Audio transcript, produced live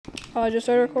Oh, I just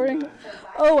started recording?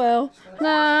 Oh well.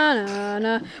 Nah, nah,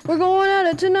 nah. We're going at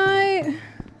it tonight.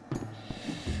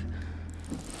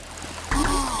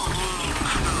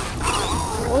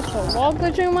 What's the wall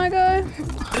glitching, my guy?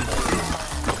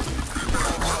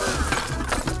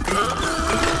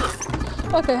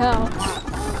 Okay, how?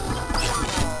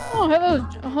 Oh,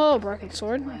 hello, bracket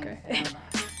sword. Okay.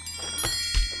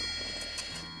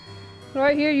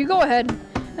 Right here, you go ahead.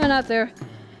 And not there.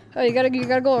 Oh, you gotta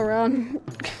go around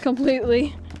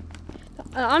completely.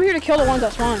 I'm here to kill the ones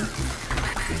that spawn.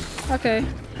 Okay.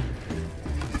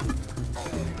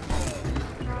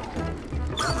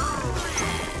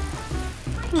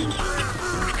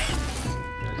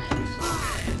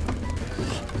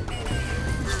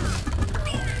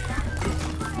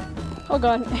 Oh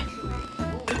god.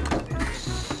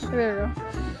 There we go.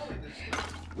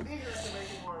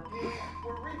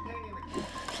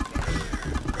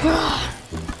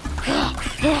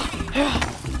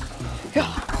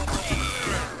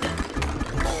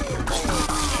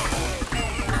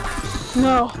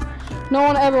 No. No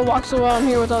one ever walks around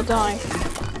here without dying.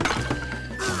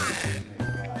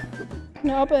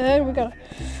 Now up ahead we got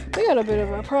a bit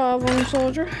of a problem,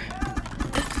 soldier.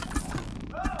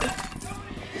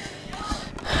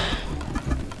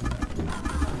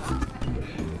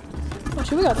 Oh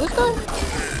shit, we got this guy?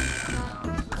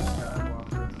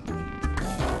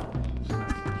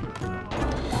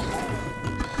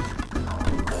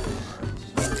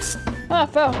 Ah, I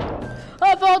fell. Oh,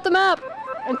 I fell off the map!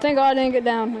 And thank God I didn't get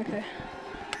down. Okay.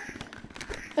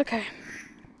 Okay.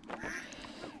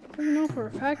 I don't know for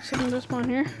a fact something just spawn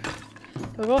here.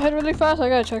 So go ahead really fast, I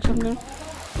gotta check something.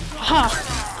 Ha!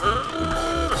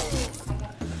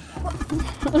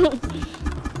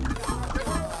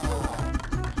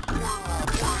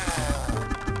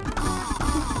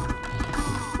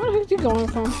 Where the heck is he going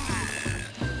from?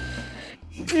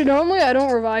 Dude, normally I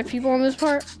don't revive people on this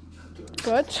part,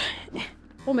 but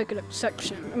we'll make an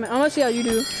exception. I mean, I'm gonna see how you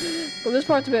do, but this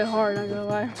part's a bit hard, not gonna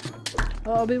lie.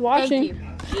 Well, I'll be watching.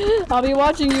 I'll be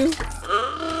watching you.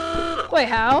 Wait,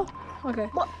 how? Okay.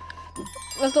 What?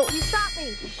 Let's go. You shot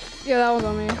me. Yeah, that was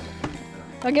on me.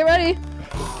 Now get ready.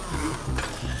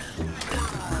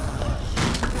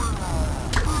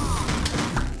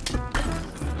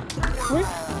 Wait.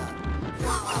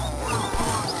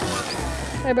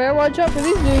 Hey, better watch out for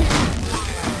these dudes.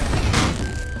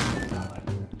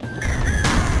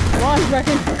 Come on,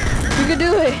 Brecken. You can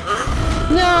do it.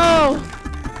 No!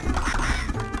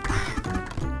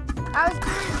 I was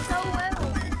doing so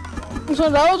well. So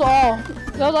that was all.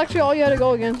 That was actually all you had to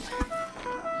go against.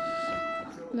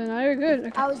 Then now you're good.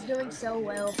 Okay. I was doing so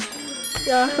well.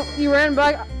 Yeah, you ran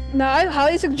back. Now I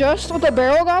highly suggest with the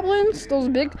barrel goblins, those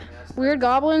big weird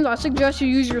goblins, I suggest you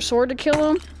use your sword to kill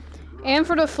them. And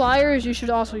for the flyers, you should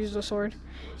also use the sword.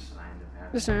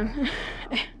 Listen.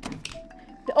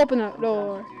 Open that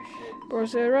door.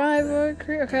 Doors arrive.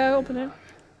 Okay, I open it.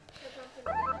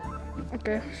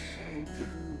 Okay.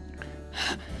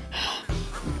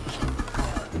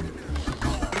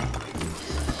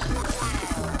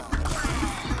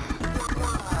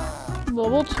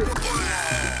 Level 2.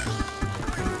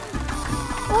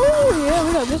 Oh yeah,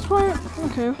 we got this part.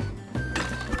 Okay.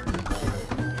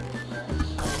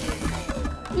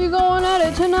 You going at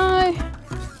it tonight?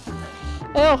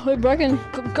 Oh, hey Brecken,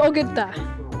 go get that.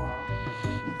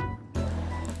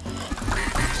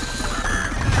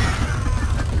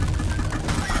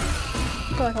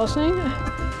 Like I was saying.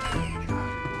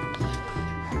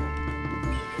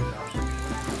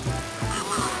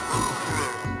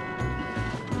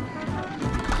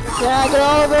 Yeah, get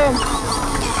all of them.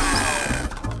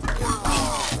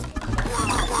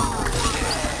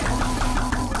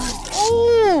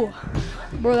 Oh!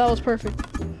 Bro, that was perfect.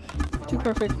 Too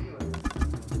perfect.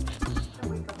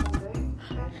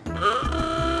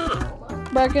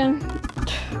 Back in.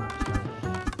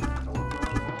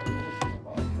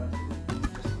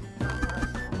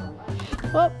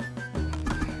 Up.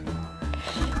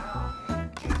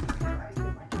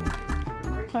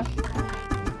 Huh.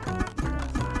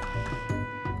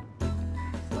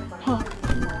 Huh.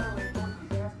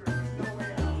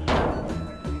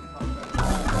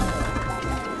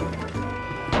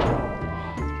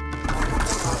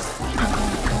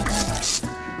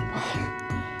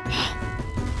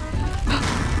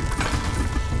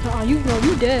 Oh, you know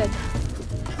you dead.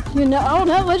 You know I'll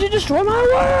not let you destroy my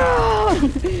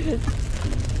world.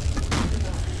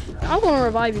 I'm gonna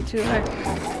revive you too. Heck.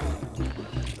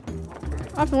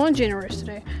 I'm feeling generous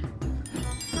today.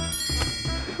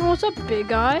 Oh, what's up, big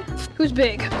guy? Who's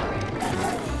big?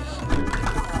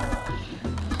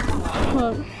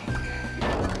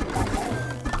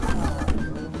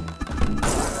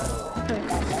 Okay.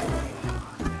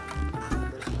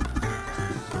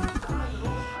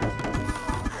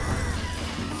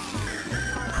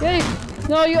 Yay!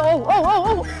 No, you.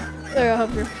 Oh! There, I'll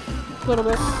help you. A little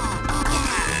bit.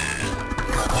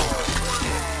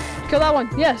 Kill that one.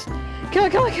 Yes. Kill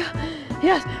it.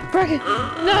 Yes. Break it.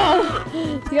 No.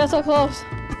 You got so close.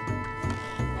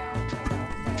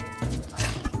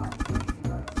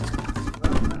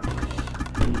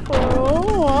 Oh.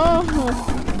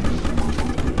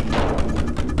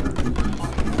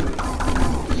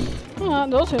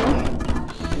 Those two.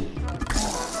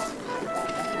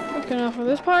 Okay, now for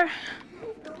this part.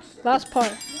 Last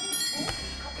part.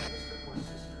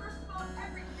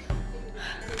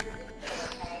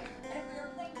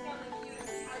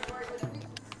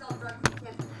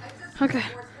 Okay,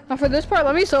 now for this part,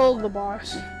 let me solo the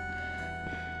boss.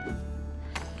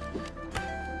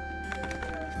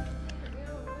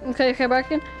 Okay,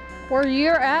 back in. Where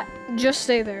you're at, just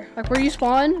stay there. Like where you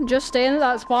spawn, just stay in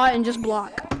that spot and just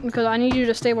block. Because I need you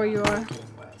to stay where you are.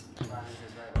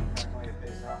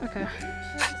 Okay,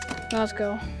 now let's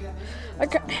go.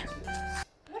 Okay.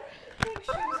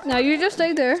 Now you just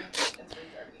stay there.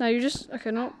 Now you just, okay,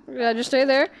 no. Yeah, just stay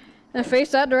there and face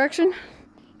that direction.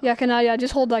 Yeah, okay, now, yeah,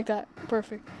 just hold like that.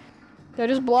 Perfect. Yeah,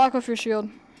 just block with your shield.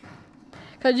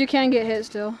 Because you can get hit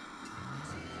still.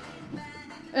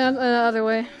 And the other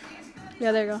way.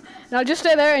 Yeah, there you go. Now just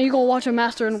stay there and you're going to watch a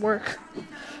master and work.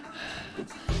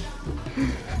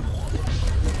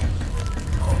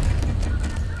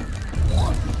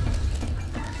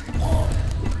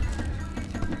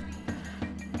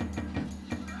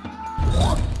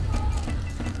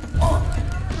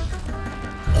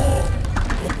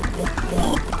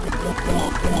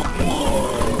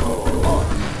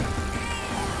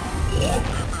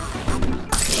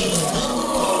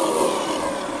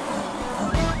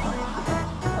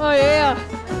 Oh yeah,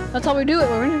 that's how we do it.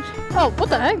 Oh, what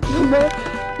the heck, bro?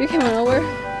 You came out of nowhere.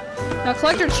 Now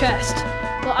collect your chest.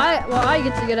 Well, I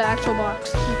get to get an actual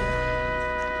box.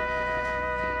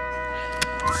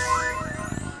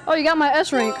 Oh, you got my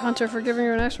S rank, Hunter, for giving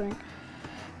you an S rank.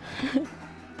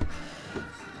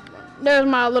 There's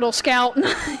my little scout.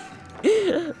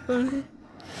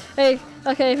 Hey,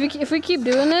 okay, if we keep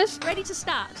doing this, Ready to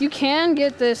start. you can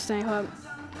get this thing. Hold on.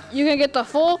 You can get the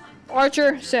full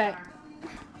archer set.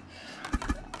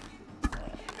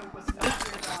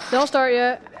 Don't start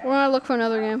yet. We're gonna look for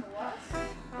another game.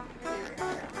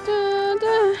 Da,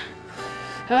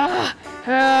 da.